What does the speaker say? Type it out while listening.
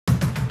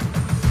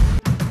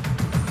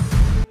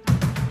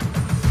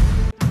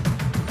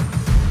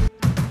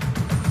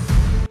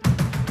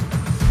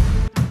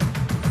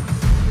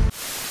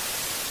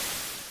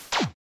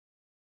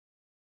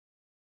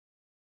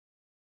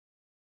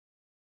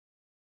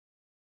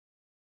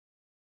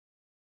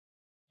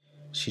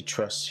She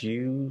trusts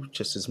you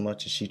just as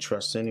much as she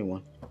trusts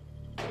anyone.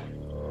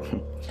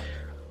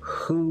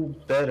 Who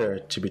better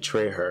to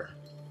betray her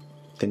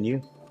than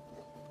you?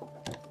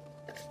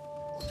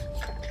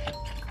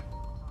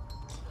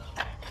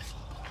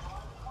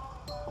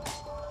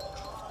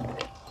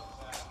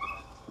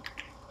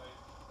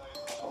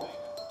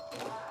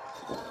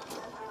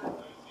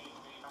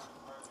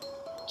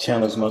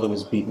 Chandler's mother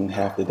was beaten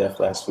half to death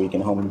last week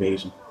in a home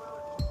invasion.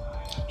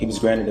 He was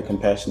granted a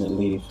compassionate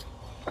leave.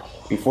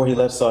 Before he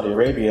left Saudi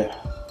Arabia,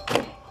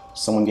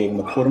 someone gave him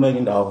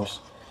 $250,000,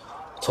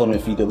 told him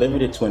if he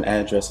delivered it to an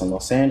address in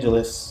Los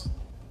Angeles,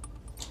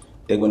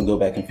 they wouldn't go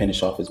back and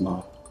finish off his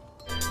mom.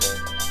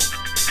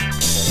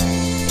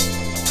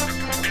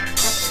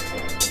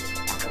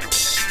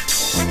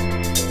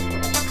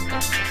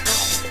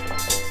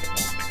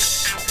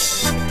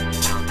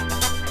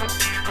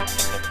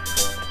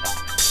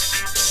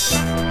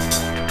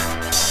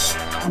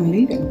 I'm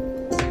leaving.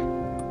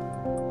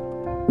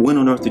 When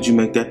on earth did you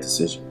make that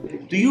decision?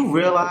 Do you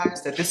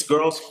realize that this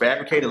girl's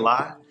fabricated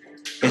lie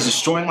is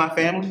destroying my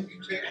family?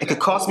 It could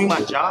cost me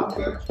my job?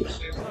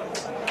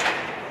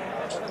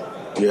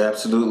 You're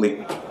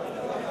absolutely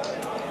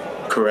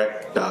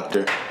correct,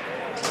 Doctor.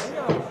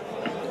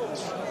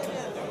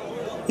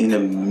 In a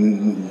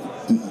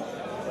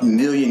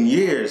million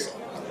years,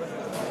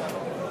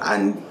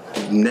 I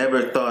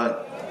never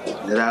thought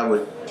that I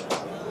would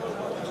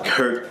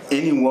hurt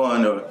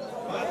anyone or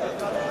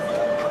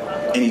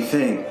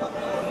anything.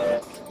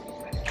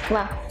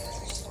 Well,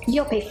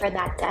 you'll pay for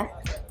that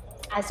death,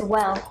 as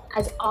well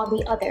as all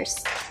the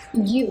others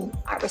you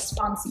are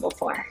responsible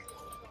for.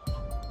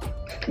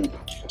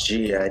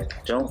 Gee, I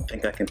don't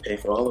think I can pay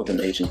for all of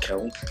them, Agent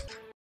Kelly.